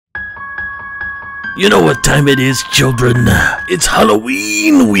You know what time it is, children? It's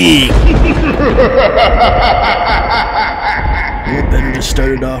Halloween week! Better to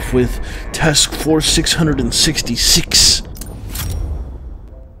start it off with Task Force 666.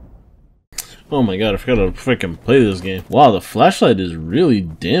 Oh my god, I forgot to freaking play this game. Wow, the flashlight is really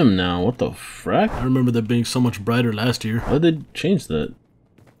dim now. What the frack? I remember that being so much brighter last year. Why did they change that?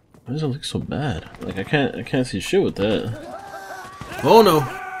 Why does it look so bad? Like I can't see shit with that. Oh no.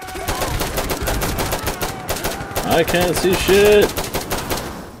 I can't see shit.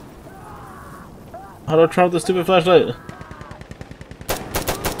 How do I turn off the stupid flashlight?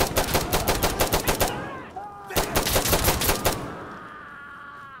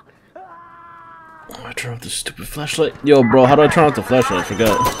 I turn off the stupid flashlight. Yo, bro, how do I turn off the flashlight? I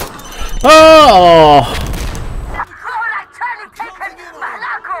forgot. Oh!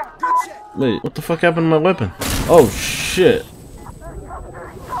 Wait, what the fuck happened to my weapon? Oh shit!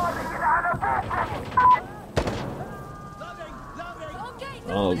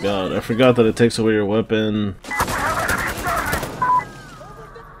 Oh god, I forgot that it takes away your weapon.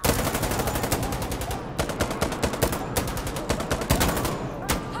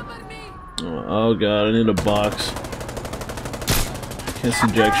 Oh god, I need a box. Can't see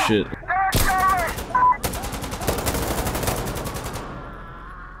jack shit.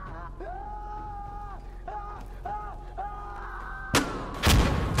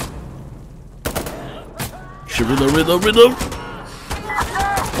 Rhythm.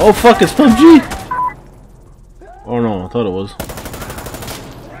 Oh fuck, it's PUBG! Oh no, I thought it was.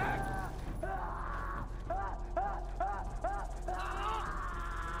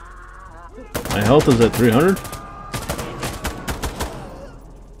 My health is at 300?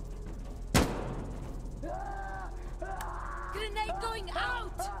 Grenade going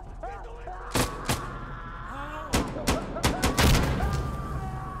out!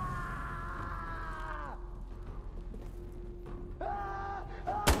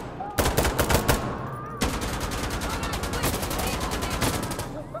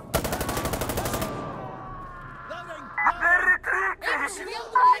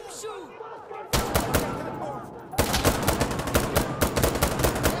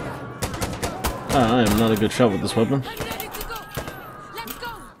 I am not a good shot with this weapon.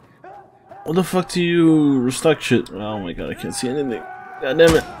 What the fuck do you restock shit? Oh my god, I can't see anything. God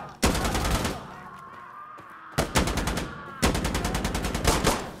damn it.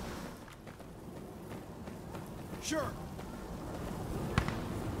 Sure.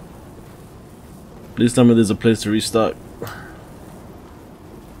 Please tell me there's a place to restock.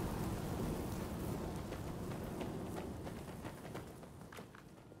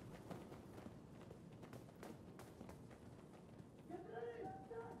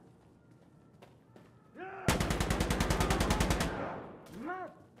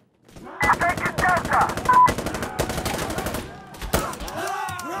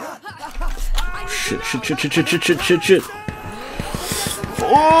 Shit.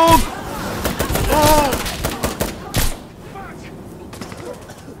 Oh!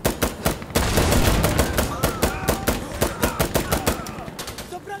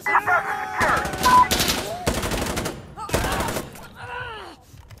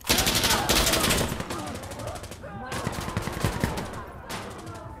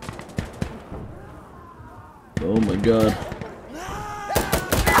 Oh my god.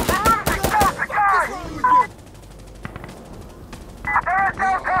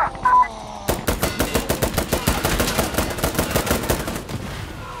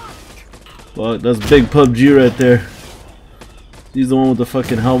 Well, that's big PUBG right there. He's the one with the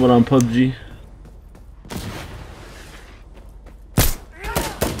fucking helmet on PUBG.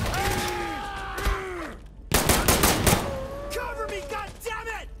 Cover me,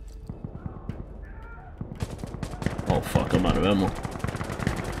 goddammit! Oh fuck, I'm out of ammo.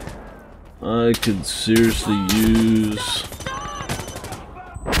 I could seriously use...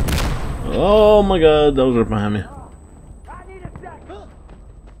 Oh my god, that was right behind me.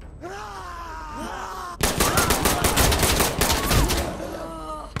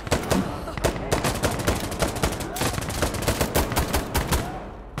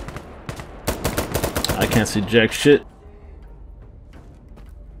 I can't see jack shit.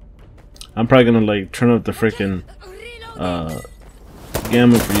 I'm probably gonna like turn up the freaking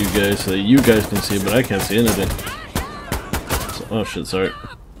gamma for you guys so that you guys can see, but I can't see anything. So, oh shit, sorry.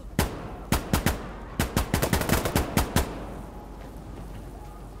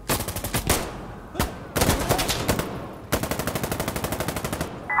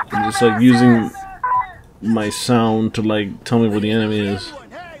 I'm just like using my sound to like tell me where the enemy is.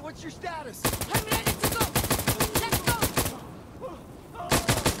 Hey, what's your status? I'm ready to go.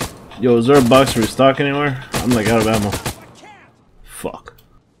 Let's go. Yo, is there a box to restock anywhere? I'm like out of ammo. Fuck.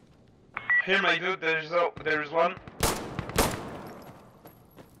 Here, my dude, there's one.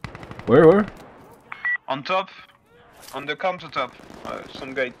 Where? On top. On the countertop.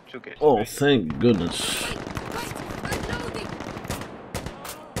 Some guy took it. Oh, thank goodness.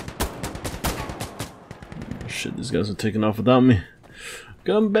 Shit, these guys are taking off without me.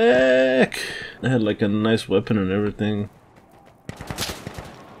 Come back! I had like a nice weapon and everything.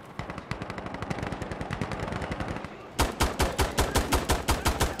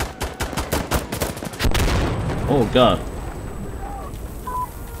 Oh god.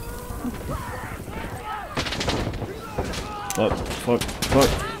 Fuck.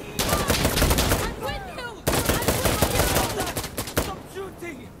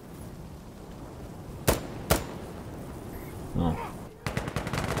 Oh.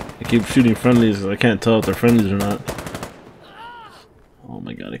 I keep shooting friendlies, I can't tell if they're friendlies or not. Oh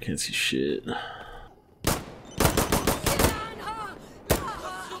my god, I can't see shit.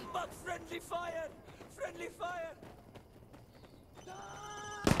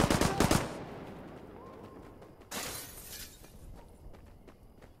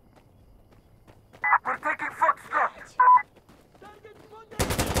 We're taking footsteps.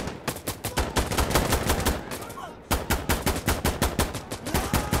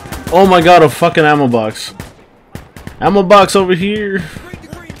 Oh my god, a fucking ammo box. Ammo box over here.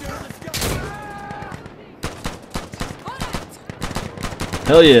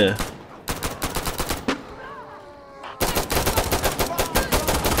 Hell yeah.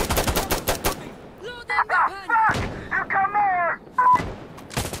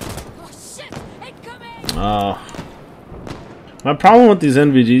 Oh. My problem with these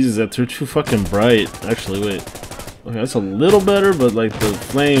NVGs is that they're too fucking bright. Actually, wait. Okay, that's a little better, but like the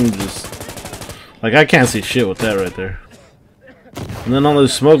flame just... Like I can't see shit with that right there. And then all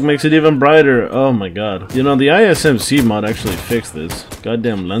this smoke makes it even brighter. Oh my god. You know, the ISMC mod actually fixed this.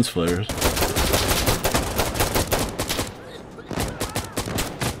 Goddamn lens flares.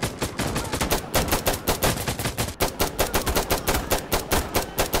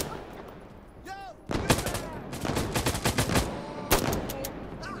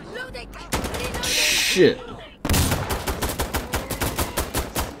 Shit.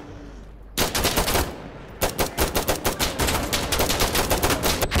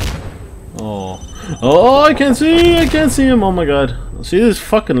 Oh, I can't see him. Oh my god. See this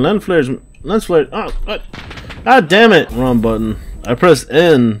fucking lens flares. Ah, damn it. Wrong button. I pressed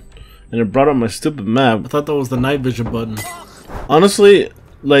N and it brought up my stupid map. I thought that was the night vision button. Honestly,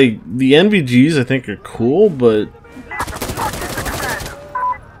 like the NVGs I think are cool, but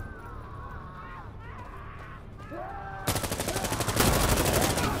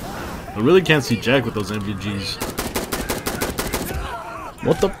I really can't see jack with those NVGs.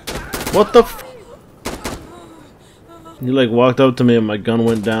 What the f? He like walked up to me and my gun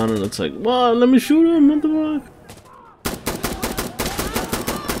went down and it's like, what? Let me shoot him, what the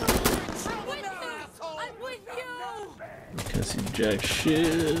fuck? Can't see jack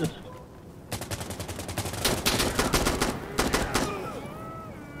shit.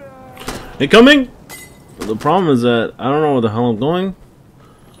 Incoming! The problem is that I don't know where the hell I'm going.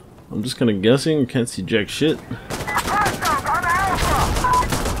 I'm just kinda guessing, can't see jack shit.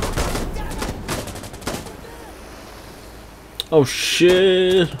 Oh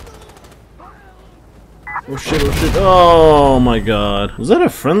shit. Oh shit, oh shit. Oh my god. Was that a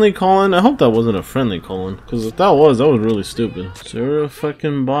friendly call-in? I hope that wasn't a friendly call-in. Because if that was really stupid. Is there a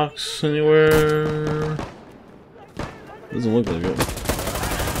fucking box anywhere? Doesn't look like it.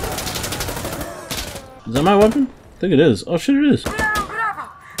 Is that my weapon? I think it is. Oh shit, it is.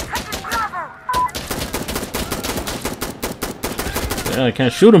 Yeah, I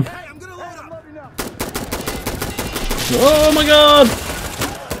can't shoot him. Oh my god!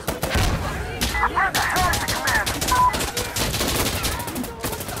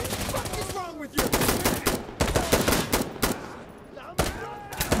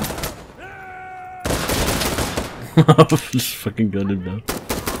 Just fucking gunned him down.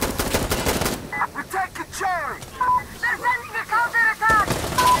 We're taking Charlie. They're sending a counterattack!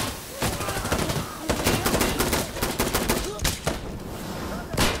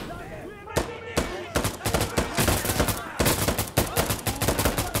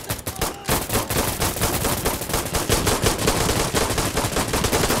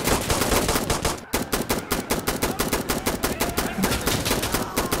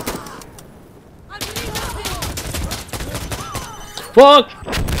 Fuck!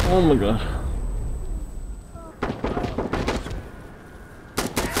 Oh my god.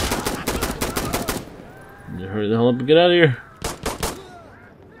 You hurry the hell up and get out of here.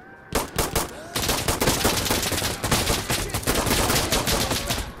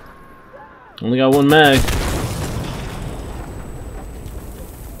 Only got one mag.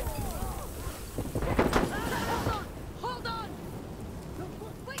 Hold on.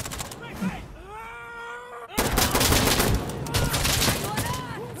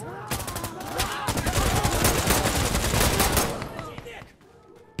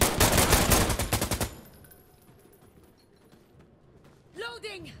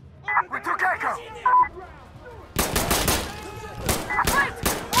 Loading. We took Echo.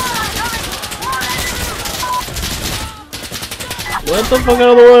 Get the fuck out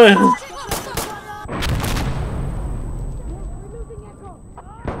of the way!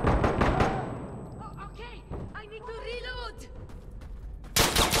 Okay, I need to reload.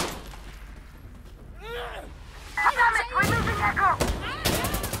 Damn it, we're losing Echo.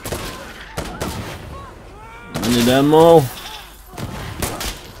 I need ammo.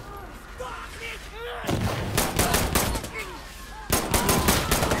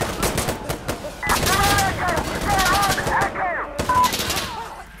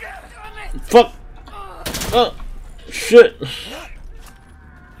 Fuck! Oh, shit!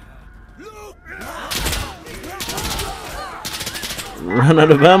 Run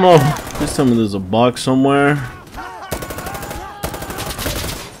out of ammo. Please tell me there's a box somewhere.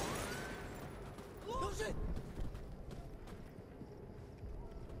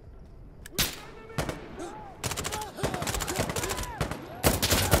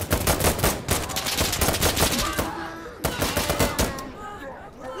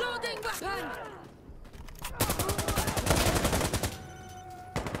 Loading weapon.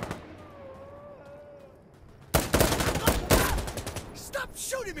 Stop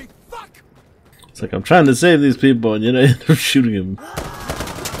shooting me, fuck! It's like I'm trying to save these people and you know they're shooting him.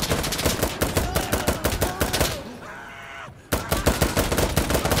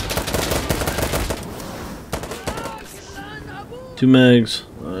 Two mags.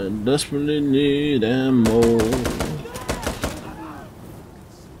 I desperately need ammo.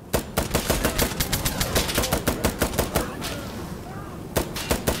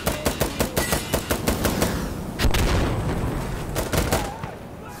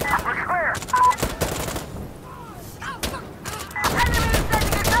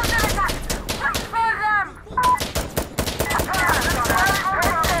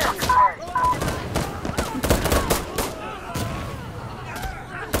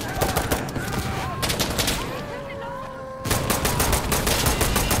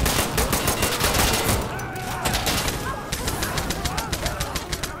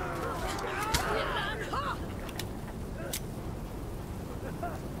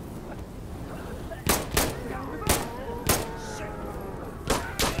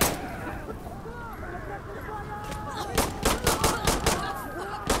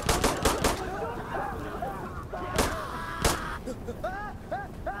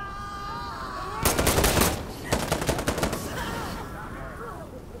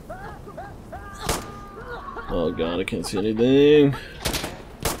 Oh god, I can't see anything.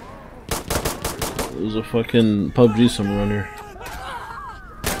 There's a fucking PUBG somewhere around here.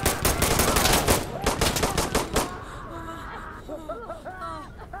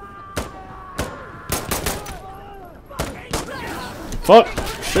 Fuck!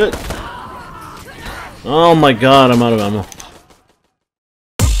 Shit! Oh my god, I'm out of ammo.